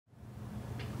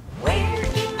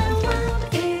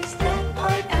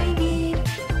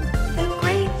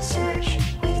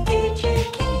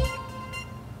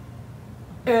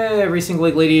every single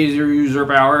lady user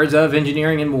hours of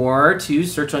engineering and more to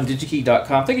search on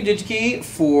digikey.com. Thank you, DigiKey,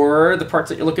 for the parts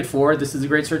that you're looking for. This is a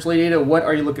great search lady data. What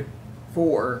are you looking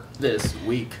for this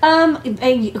week?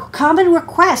 A common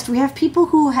request. We have people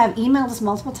who have emailed us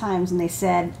multiple times and they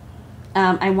said,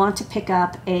 I want to pick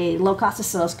up a low-cost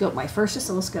oscilloscope, my first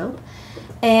oscilloscope,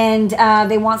 and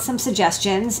they want some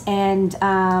suggestions, and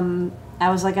I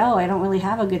was like, oh, I don't really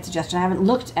have a good suggestion. I haven't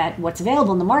looked at what's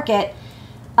available in the market.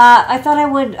 I thought I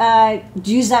would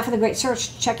use that for the great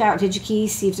search, check out DigiKey,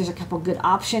 see if there's a couple good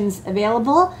options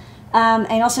available,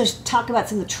 and also talk about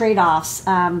some of the trade-offs.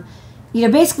 You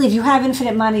know, basically, if you have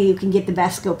infinite money, you can get the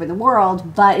best scope in the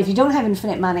world, but if you don't have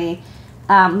infinite money,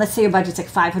 let's say your budget's like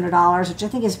 $500, which I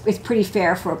think is pretty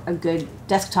fair for a good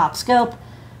desktop scope.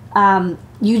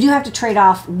 You do have to trade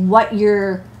off what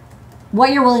you're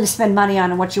willing to spend money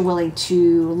on and what you're willing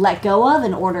to let go of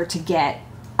in order to get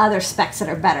other specs that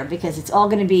are better, because it's all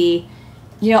going to be,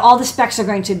 you know, all the specs are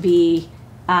going to be,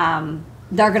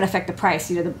 they're going to affect the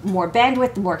price. You know, the more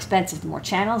bandwidth, the more expensive, the more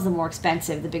channels, the more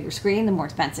expensive, the bigger screen, the more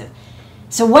expensive.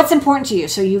 So what's important to you?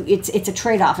 So it's a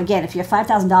trade-off. Again, if you have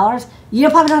 $5,000, you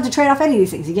probably don't have to trade off any of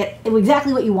these things. You get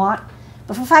exactly what you want.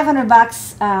 But for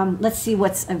 $500, let's see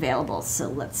what's available. So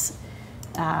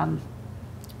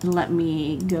let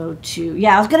me go to,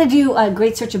 yeah, I was going to do a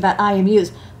great search about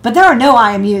IMUs, but there are no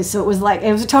IMUs, so it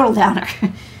was a total downer.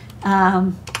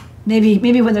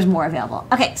 Maybe when there's more available.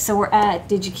 Okay, so we're at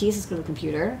DigiKey. Let's go to the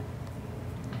computer.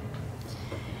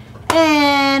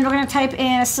 And we're going to type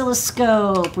in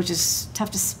oscilloscope, which is tough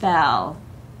to spell.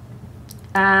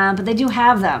 But they do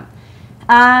have them.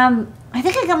 I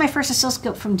think I got my first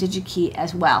oscilloscope from DigiKey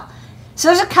as well. So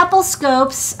there's a couple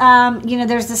scopes. You know,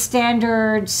 there's the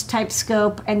standard type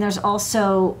scope, and there's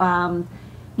also,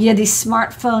 you know, these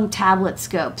smartphone tablet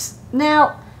scopes.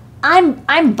 Now,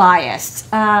 I'm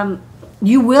biased.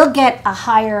 You will get a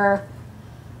higher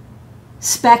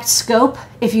spec scope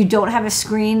if you don't have a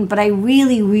screen, but I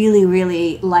really, really,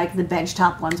 really like the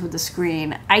benchtop ones with the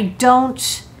screen.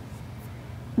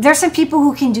 There's some people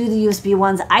who can do the USB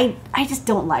ones. I just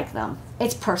don't like them.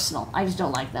 It's personal. I just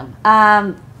don't like them.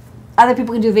 Other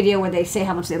people can do a video where they say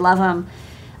how much they love them.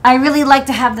 I really like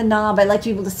to have the knob. I like to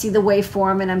be able to see the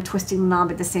waveform, and I'm twisting the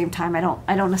knob at the same time. I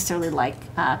don't necessarily like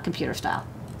computer style.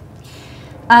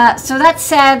 So that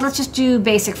said, let's just do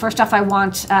basic. First off, I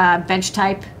want bench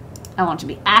type. I want it to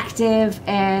be active,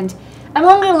 and I'm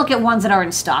only going to look at ones that are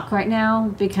in stock right now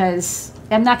because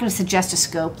I'm not going to suggest a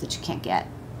scope that you can't get.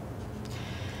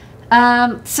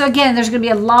 So again, there's going to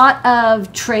be a lot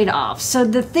of trade-offs. So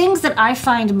the things that I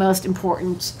find most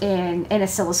important in an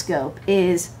oscilloscope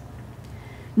is,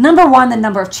 number one, the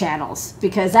number of channels,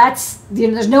 because that's, you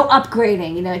know, there's no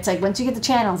upgrading. You know, it's like once you get the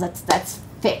channels, that's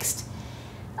fixed.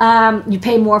 You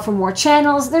pay more for more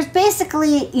channels. There's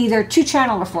basically either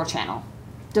 2-channel or 4-channel.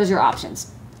 Those are your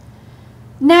options.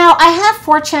 Now, I have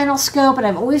 4-channel scope, and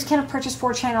I've always kind of purchased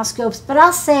 4-channel scopes, but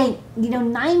I'll say, you know,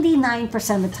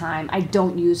 99% of the time, I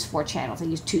don't use 4 channels. I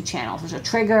use 2 channels. There's a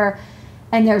trigger,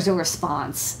 and there's a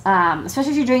response,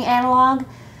 especially if you're doing analog.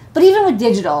 But even with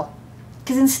digital,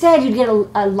 because instead you'd get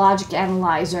a logic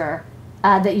analyzer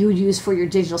that you would use for your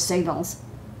digital signals.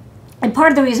 And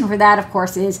part of the reason for that, of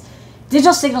course, is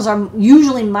digital signals are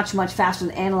usually much, much faster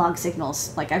than analog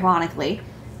signals, like ironically.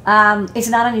 It's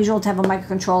not unusual to have a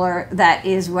microcontroller that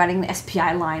is running the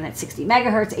SPI line at 60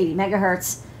 megahertz, 80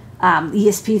 megahertz.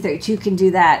 ESP32 can do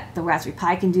that. The Raspberry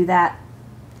Pi can do that.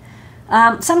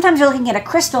 Sometimes you're looking at a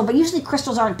crystal, but usually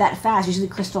crystals aren't that fast. Usually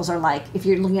crystals are like, if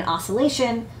you're looking at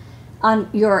oscillation on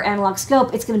your analog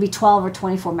scope, it's going to be 12 or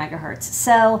 24 megahertz.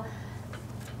 So,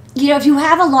 you know, if you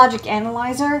have a logic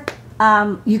analyzer,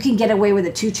 you can get away with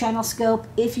a 2-channel scope.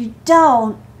 If you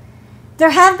don't, there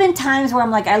have been times where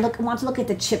I'm like, want to look at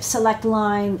the chip select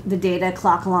line, the data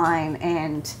clock line,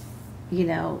 and, you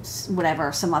know,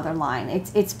 whatever, some other line.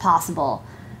 It's possible.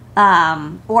 Or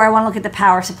I want to look at the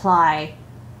power supply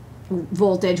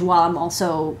voltage while I'm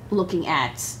also looking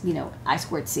at, you know,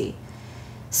 I2C.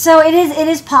 So it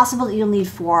is possible that you'll need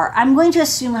 4. I'm going to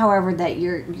assume, however, that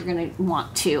you're going to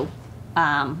want 2.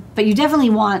 But you definitely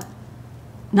want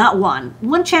not 1.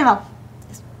 1 channel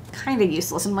is kind of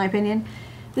useless in my opinion.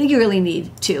 I think you really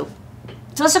need 2.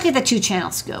 So let's look at the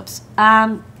 2-channel scopes.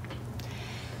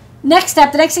 Next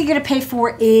up, the next thing you're going to pay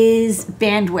for is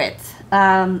bandwidth.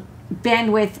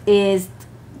 Bandwidth is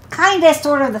kind of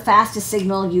sort of the fastest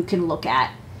signal you can look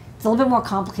at. It's a little bit more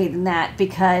complicated than that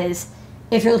because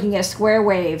if you're looking at a square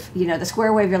wave, you know, the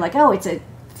square wave, you're like, oh, it's a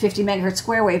 50 megahertz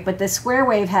square wave, but the square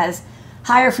wave has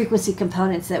higher frequency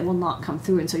components that will not come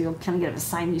through, and so you'll kind of get a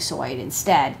sinusoid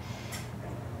instead.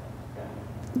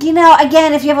 You know,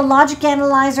 again, if you have a logic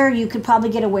analyzer, you could probably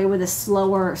get away with a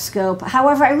slower scope.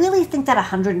 However, I really think that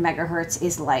 100 megahertz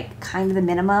is like kind of the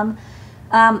minimum.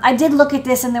 I did look at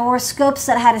this, and there were scopes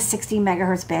that had a 60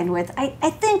 megahertz bandwidth. I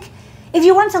think if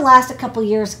you want to last a couple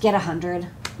years, get 100.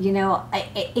 You know,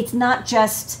 it's not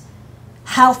just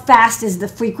how fast is the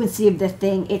frequency of the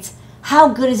thing, it's how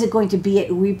good is it going to be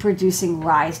at reproducing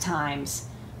rise times.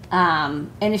 And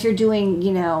if you're doing,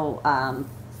 you know,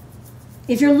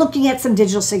 if you're looking at some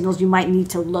digital signals, you might need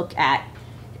to look at,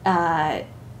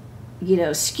 you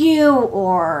know, skew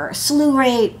or slew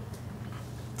rate.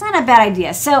 It's not a bad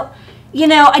idea. So, you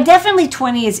know, I definitely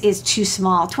 20 is too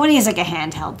small. 20 is like a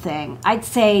handheld thing. I'd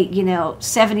say, you know,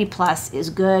 70 plus is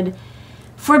good.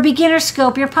 For a beginner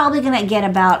scope, you're probably going to get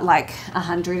about like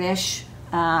 100-ish.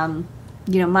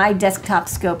 You know, my desktop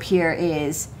scope here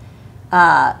is,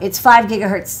 it's 5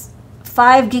 gigahertz,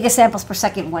 5 gigasamples per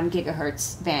second, 1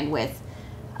 gigahertz bandwidth.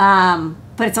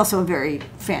 But it's also a very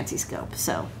fancy scope.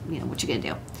 So, you know, what you going to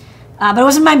do? But it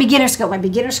wasn't my beginner scope. My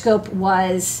beginner scope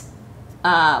was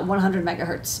 100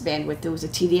 megahertz bandwidth. There was a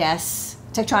TDS,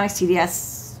 Tektronix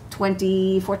TDS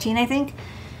 2014, I think,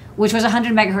 which was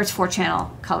 100 megahertz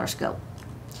 4-channel color scope.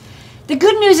 The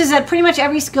good news is that pretty much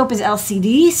every scope is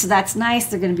LCD, so that's nice.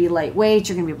 They're going to be lightweight.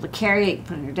 You're going to be able to carry it, you can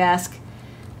put it on your desk.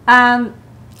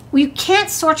 You can't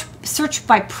search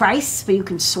by price, but you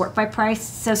can sort by price.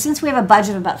 So since we have a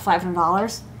budget of about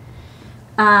 $500,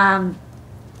 I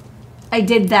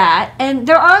did that, and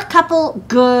there are a couple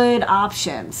good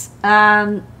options.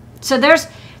 So there's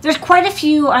quite a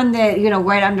few on the, you know,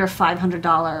 right under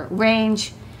 $500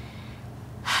 range.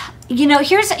 You know,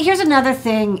 here's another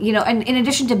thing, you know, and in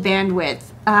addition to bandwidth,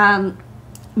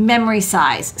 memory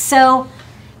size. So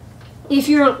if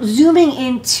you're zooming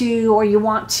into or you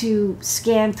want to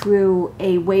scan through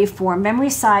a waveform, memory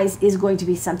size is going to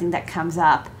be something that comes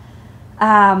up.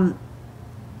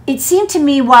 It seemed to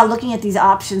me while looking at these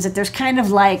options that there's kind of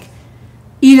like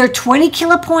either 20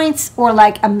 kilopoints or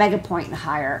like a megapoint and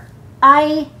higher.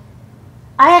 I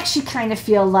actually kind of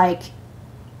feel like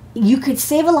you could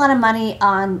save a lot of money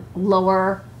on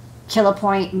lower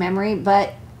kilopoint memory,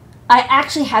 but I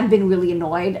actually have been really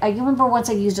annoyed. I remember once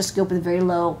I used a scope with very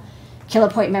low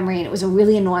kilopoint memory, and it was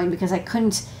really annoying because I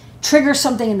couldn't trigger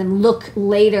something and then look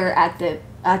later at the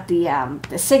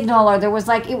signal, or it was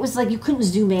like you couldn't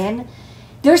zoom in.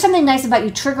 There's something nice about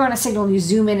you trigger on a signal and you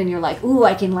zoom in and you're like, ooh,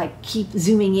 I can like keep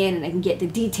zooming in and I can get the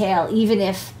detail, even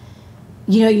if,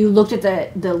 you know, you looked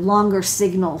at the longer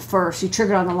signal first. You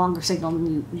triggered on the longer signal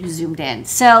and you zoomed in.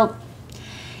 So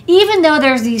even though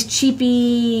there's these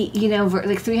cheapy, you know,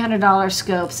 like $300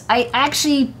 scopes, I'm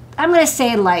going to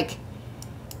say like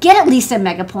get at least a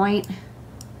megapoint.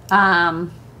 I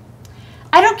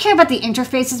don't care about the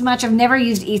interface as much. I've never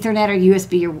used Ethernet or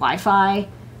USB or Wi-Fi.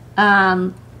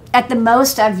 At the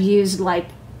most, I've used like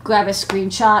grab a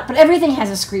screenshot, but everything has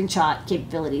a screenshot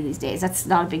capability these days. That's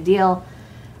not a big deal.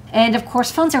 And of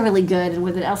course, phones are really good, and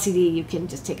with an LCD, you can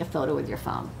just take a photo with your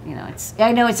phone. You know,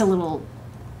 I know it's a little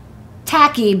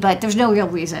tacky, but there's no real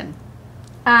reason.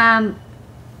 So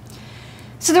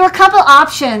there were a couple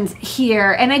options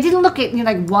here, and I didn't look at, you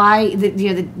know, like why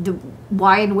the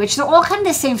why and which. They're all kind of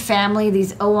the same family.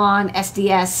 These ON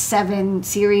SDS 7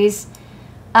 series.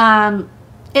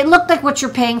 It looked like what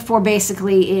you're paying for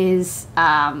basically is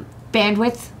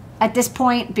bandwidth at this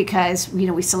point, because, you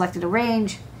know, we selected a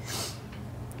range.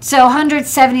 So 100,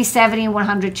 70, 70,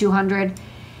 100, 200.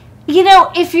 You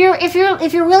know, if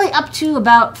you're really up to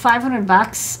about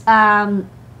 $500,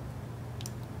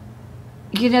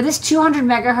 you know, this 200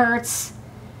 megahertz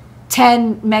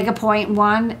 10 megapoint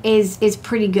one is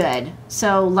pretty good.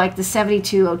 So like the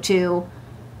 7202,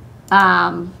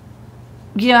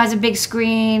 you know, has a big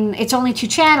screen. It's only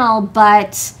 2-channel,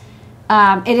 but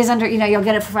it is under, you know, you'll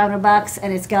get it for $500,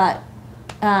 and it's got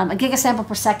a gigasample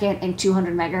per second and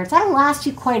 200 megahertz. That'll last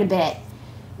you quite a bit.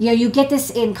 You know, you get this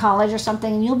in college or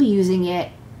something, and you'll be using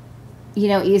it, you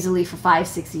know, easily for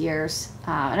 5-6 years.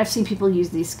 And I've seen people use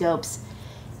these scopes.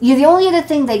 You know, the only other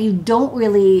thing that you don't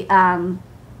really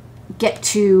get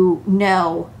to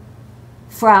know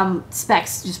from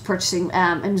specs, just purchasing,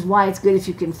 and why it's good if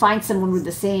you can find someone with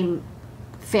the same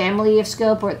family of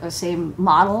scope or the same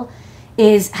model,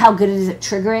 is how good it is at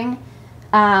triggering.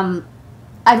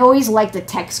 I've always liked the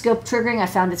TechScope triggering. I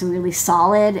found it's really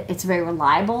solid. It's very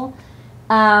reliable.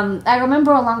 I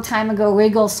remember a long time ago,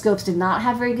 Rigol scopes did not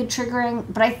have very good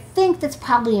triggering, but I think that's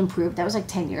probably improved. That was like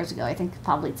 10 years ago. I think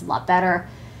probably it's a lot better.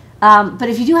 But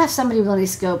if you do have somebody with one of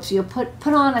these scopes, you'll put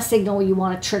on a signal where you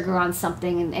want to trigger on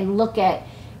something and look at,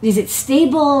 is it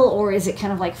stable or is it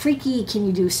kind of like freaky? Can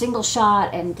you do single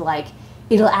shot and like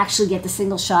it'll actually get the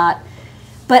single shot?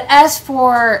 But as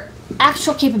for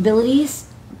actual capabilities,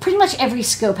 pretty much every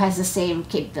scope has the same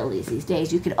capabilities these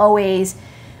days. You can always,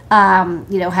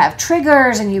 have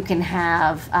triggers, and you can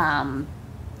have,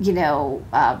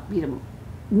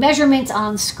 measurements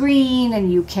on screen,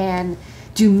 and you can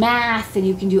do math, and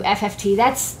you can do FFT.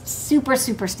 That's super,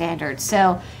 super standard.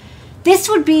 So this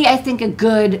would be, I think, a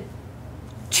good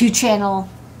 2-channel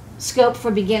scope for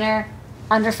beginner,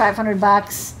 under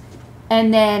 $500.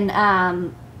 And then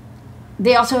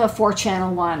they also have a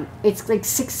 4-channel one. It's like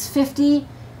 $650.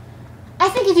 I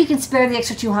think if you can spare the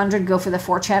extra $200, go for the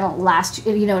 4-channel.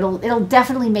 It'll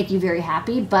definitely make you very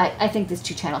happy. But I think this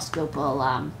 2-channel scope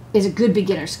is a good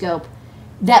beginner scope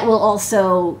that will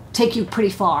also take you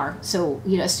pretty far. So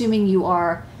assuming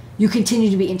you continue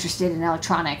to be interested in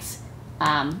electronics,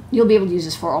 you'll be able to use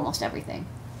this for almost everything.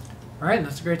 All right,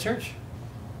 that's a great search.